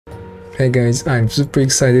Hey guys, I'm super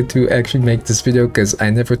excited to actually make this video because I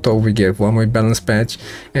never thought we'd get one more balance patch,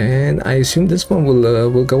 and I assume this one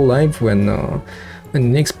will go live when the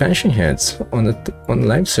next expansion hits on the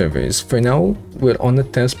live servers. For now, we're on the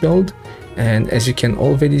test build, and as you can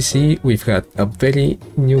already see, we've got a very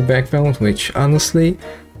new background, which honestly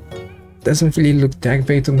doesn't really look that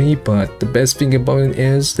great to me, but the best thing about it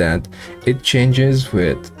is that it changes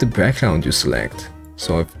with the background you select.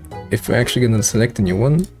 So if we're actually gonna select a new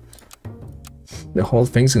one, the whole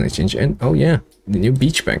thing's gonna change. And oh yeah, the new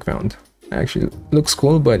beach background actually looks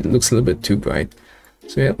cool, but it looks a little bit too bright.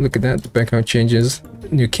 So yeah, look at that, the background changes.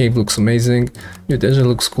 New cave looks amazing. New desert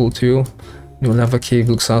looks cool too. New lava cave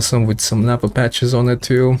looks awesome with some lava patches on it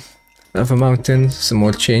too. Lava mountain, some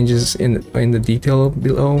more changes in the detail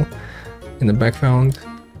below in the background.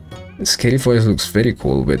 The scary forest looks very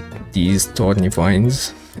cool with these thorny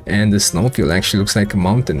vines, and the snowfield actually looks like a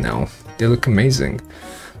mountain now. They look amazing.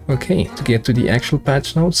 Okay, to get to the actual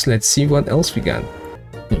patch notes, let's see what else we got.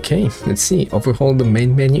 Okay, let's see. Overhaul the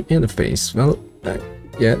main menu interface. Well,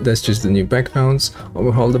 yeah, that's just the new backgrounds.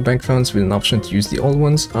 Overhaul the backgrounds with an option to use the old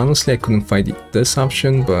ones. Honestly, I couldn't find this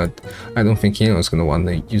option, but I don't think anyone's gonna want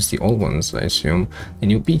to use the old ones, I assume. The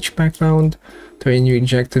new beach background, 3 new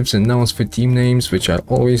adjectives and nouns for team names, which are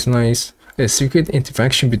always nice. A secret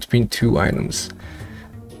interaction between 2 items.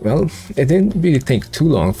 Well, it didn't really take too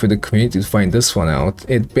long for the community to find this one out.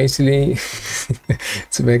 It basically,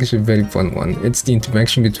 it's actually a very fun one. It's the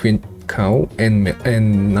interaction between cow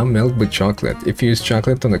and not milk but chocolate. If you use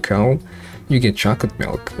chocolate on a cow, you get chocolate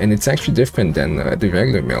milk, and it's actually different than the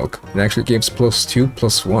regular milk. It actually gives +2,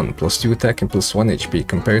 +1, +2 attack and +1 HP,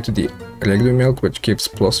 compared to the regular milk, which gives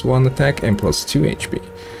 +1 attack and +2 HP.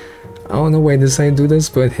 I don't know why they decided to do this,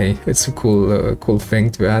 but hey, it's a cool thing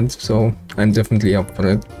to add, so I'm definitely up for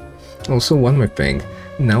it. Also, one more thing,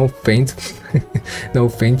 now faint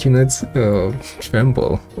units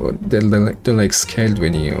tremble, or they're like scared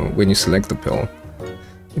when you select the pill.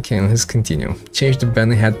 Okay, let's continue. Change the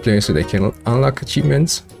banner hat player so they can unlock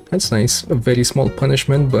achievements. That's nice. A very small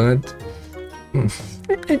punishment, but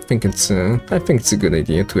I think it's a good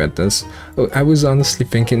idea to add this. I was honestly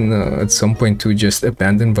thinking at some point to just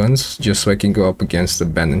abandon runs, just so I can go up against the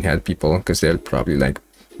abandoned head people, because they'll probably like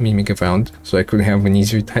miming around, so I could have an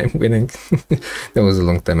easier time winning. That was a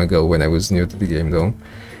long time ago when I was new to the game though.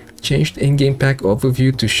 Changed in-game pack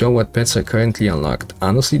overview to show what pets are currently unlocked.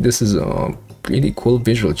 Honestly, this is a pretty cool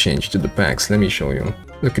visual change to the packs. Let me show you.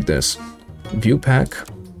 Look at this. View pack.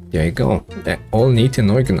 There you go. They're all neat and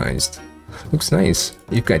organized. Looks nice.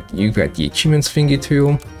 You've got the achievements thingy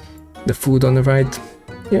too. The food on the right.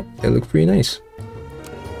 Yeah, they look pretty nice.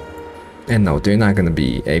 And no, you're not gonna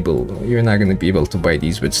be able to buy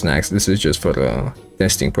these with snacks. This is just for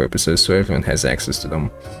testing purposes, so everyone has access to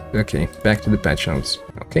them. Okay, back to the patch notes.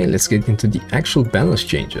 Okay, let's get into the actual balance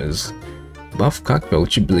changes. Buff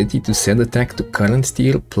cockroach ability to set attack to current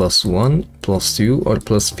tier +1, +2, or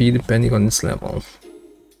 +3 depending on its level.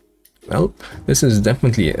 Well, this is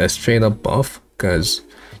definitely a straight up buff, because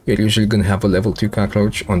you're usually gonna have a level 2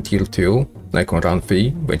 cockroach on tier 2, like on round 3,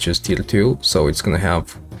 which is tier 2, so it's gonna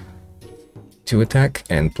have 2 attack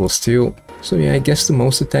and +2. So yeah, I guess the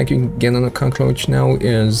most attack you can get on a cockroach now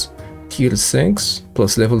is tier 6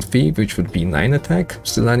 plus level 3, which would be 9 attack.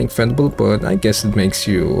 Still not incredible, but I guess it makes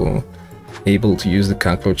you able to use the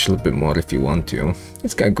cockroach a little bit more if you want to.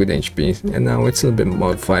 It's got good HP, and now it's a little bit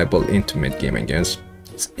more viable into mid-game, I guess.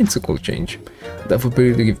 It's a cool change. The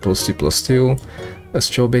ability to give +2/+2, a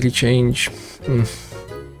strawberry change.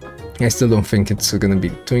 I still don't think it's gonna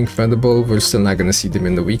be too incredible. We're still not gonna see them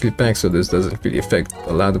in the weekly pack, so this doesn't really affect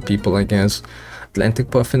a lot of people, I guess.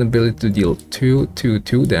 Atlantic Puffin ability to deal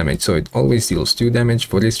 2/2 damage, so it always deals 2 damage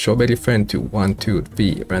for its strawberry friend to 1, 2,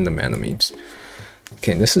 3 random enemies.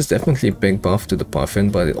 Okay, this is definitely a big buff to the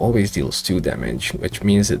Puffin, but it always deals 2 damage, which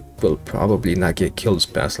means it will probably not get kills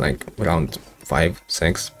past like around 5,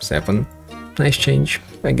 6, 7. Nice change.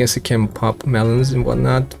 I guess it can pop melons and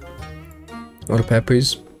whatnot. Or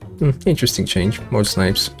peppers. Interesting change. More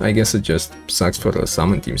snipes. I guess it just sucks for the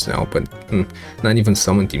summon teams now, but not even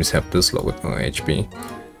summon teams have this low HP.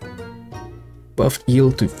 Buffed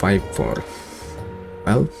eel to 5/4.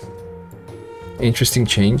 Well, interesting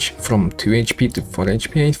change from 2 HP to 4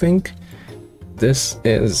 HP, I think. This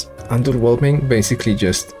is underwhelming. Basically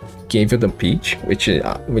just gave it a peach,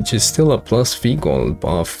 which is still a +3 gold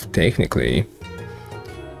buff technically.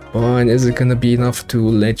 But is it gonna be enough to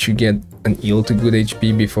let you get an eel to good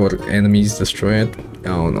HP before enemies destroy it? I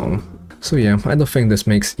don't know. So yeah, I don't think this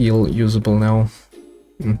makes eel usable now,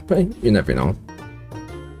 but you never know.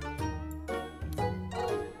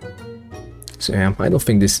 So yeah, I don't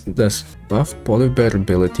think this does. Buff polar bear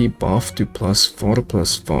ability buff to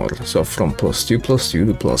 +4/+4. So from +2/+2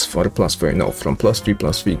 to +4/+4. No, from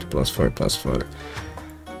 +3/3 to +4/+4.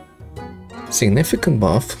 Significant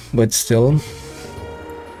buff, but still,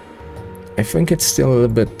 I think it's still a little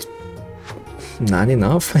bit not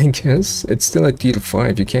enough, I guess. It's still a tier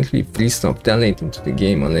 5, you can't really free stop that late into the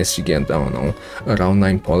game unless you get, I don't know, around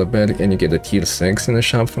 9 polar bear and you get a tier 6 in the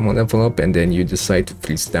shop from one level up, and then you decide to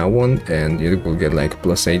freeze that one and you will get like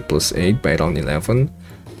 +8/+8 by round 11.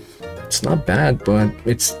 It's not bad, but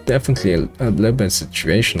it's definitely a little bit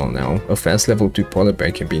situational now. A fast level 2 polar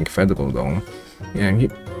bear can be incredible though. Yeah,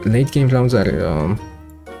 late game rounds are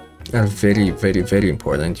very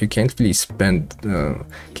important. You can't really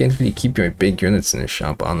can't really keep your big units in the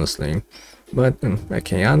shop, honestly. But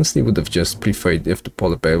okay, I honestly would have just preferred if the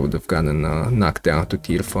polar bear would have gotten knocked down to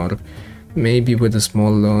tier 4. Maybe with a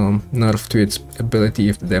small nerf to its ability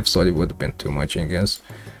if the dev thought it would have been too much, I guess.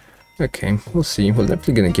 Okay, we'll see. We're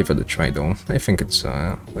definitely gonna give it a try though. I think it's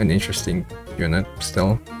an interesting unit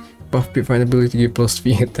still. Buff provide ability to give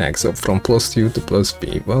 +3 attacks, so from +2 to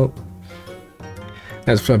 +3. Well,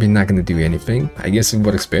 that's probably not gonna do anything. I guess it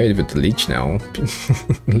works better with the leech now.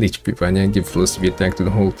 Leech Piranha give +3 attack to the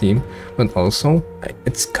whole team, but also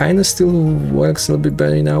it's kinda still works a little bit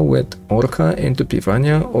better now with Orca into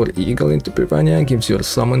Piranha or Eagle into Piranha. Gives your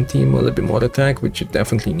summon team a little bit more attack, which it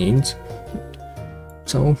definitely needs.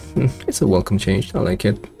 So it's a welcome change. I like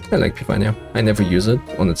it. I like Piranha. I never use it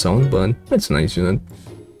on its own, but it's a nice unit.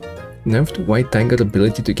 Nerfed White Tiger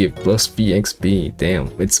ability to give +3 XP. Damn,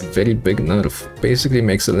 it's a very big nerf. Basically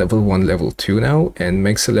makes a level 1 level 2 now, and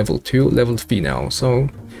makes a level 2 level 3 now, so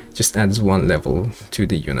just adds 1 level to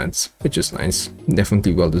the units, which is nice.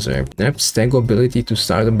 Definitely well deserved. Nerfed Stego ability to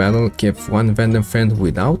start a battle, give 1 random friend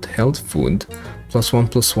without health food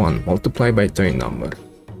 +1/+1, multiply by turn number.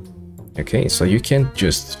 Okay, so you can't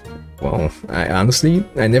just... Well,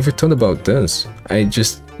 I never thought about this.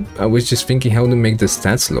 I was just thinking how to make the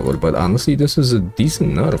stats lower, but honestly, this is a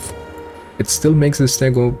decent nerf. It still makes the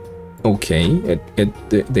Stego okay.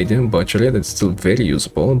 They didn't butcher it. It's still very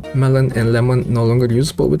usable. Melon and Lemon no longer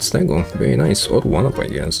usable with Stego. Very nice, or one up, I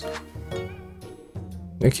guess.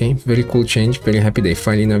 Okay, very cool change. Very happy they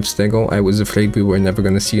finally nerfed Stego. I was afraid we were never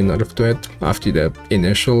gonna see a nerf to it after the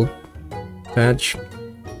initial patch.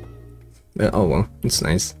 Oh well, it's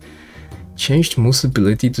nice. Changed Moose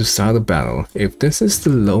ability to start a battle. If this is the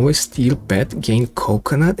lowest tier pet, gain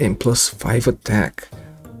Coconut and +5 attack.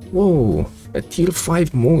 Whoa, a tier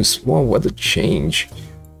 5 Moose. Whoa, what a change.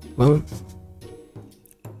 Well,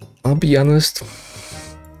 I'll be honest,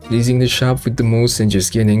 using the shop with the Moose and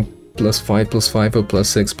just getting +5/+5 or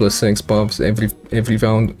 +6/+6 buffs every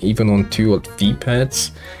round, even on 2 or 3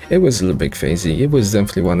 pets, it was a little bit crazy. It was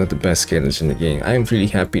definitely one of the best skaters in the game. I'm really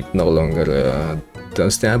happy it no longer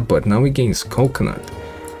does that, but now it gains Coconut.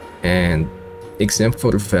 And except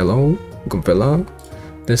for Gorilla,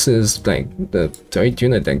 this is like the 3rd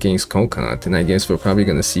unit that gains Coconut, and I guess we're probably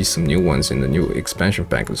gonna see some new ones in the new expansion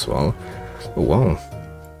pack as well. But wow,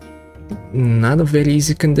 not a very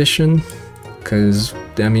easy condition, because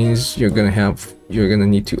that means you're gonna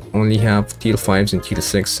need to only have tier 5s and tier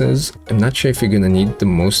 6s. I'm not sure if you're gonna need the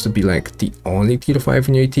most to be like the only tier 5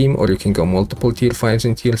 in your team, or you can go multiple tier 5s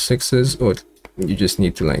and tier 6s, or you just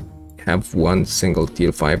need to like have one single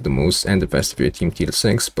tier 5 the most and the rest of your team tier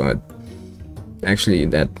 6. But actually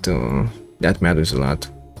that matters a lot,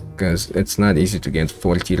 because it's not easy to get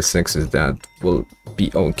 4 tier 6s that will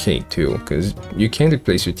be okay too, because you can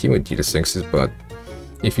replace your team with tier 6s, but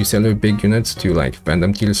if you sell your big units to like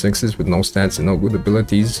random tier 6s with no stats and no good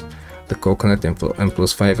abilities, the Coconut and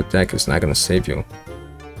 +5 attack is not gonna save you.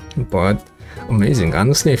 But amazing.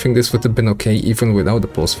 Honestly, I think this would have been okay even without the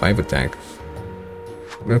 +5 attack.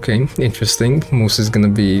 Okay, interesting. Moose is gonna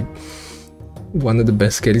be one of the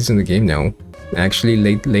best carries in the game now. Actually,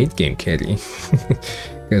 late game carry.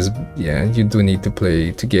 Because yeah, you do need to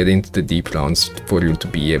play to get into the deep rounds for you to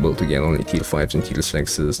be able to get only tier 5s and tier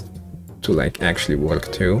 6s to like actually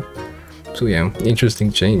work too. So yeah,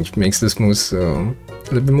 interesting change. Makes this Moose a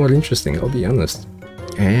little bit more interesting, I'll be honest.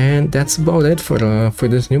 And that's about it for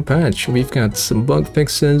this new patch. We've got some bug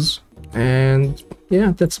fixes, and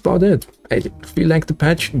yeah, that's about it. I feel like the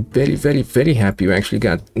patch. Very happy we actually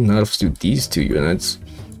got nerfs to these 2 units.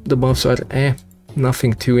 The buffs are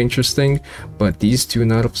nothing too interesting, but these 2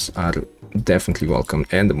 nerfs are definitely welcome,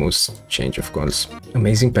 and the most change, of course.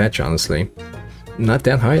 Amazing patch, honestly. Not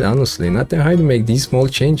that hard, honestly. Not that hard to make these small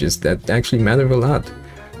changes that actually matter a lot.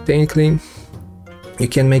 Technically, you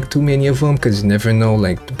can't make too many of them, because you never know,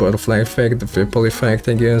 like the butterfly effect, the ripple effect,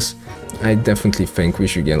 I guess. I definitely think we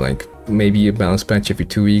should get like maybe a balance patch every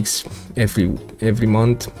 2 weeks, every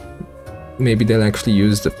month. Maybe they'll actually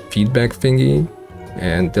use the feedback thingy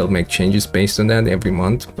and they'll make changes based on that every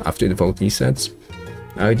month after the vote resets.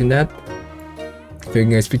 Other than that, thank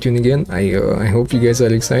you guys for tuning in. I hope you guys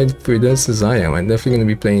are excited for this as I am. I'm definitely going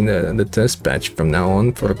to be playing the test patch from now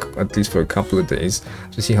on, for at least for a couple of days,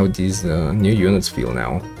 to see how these new units feel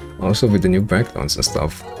now. Also with the new backgrounds and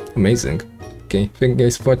stuff. Amazing. Okay, thank you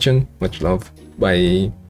guys for watching. Much love. Bye.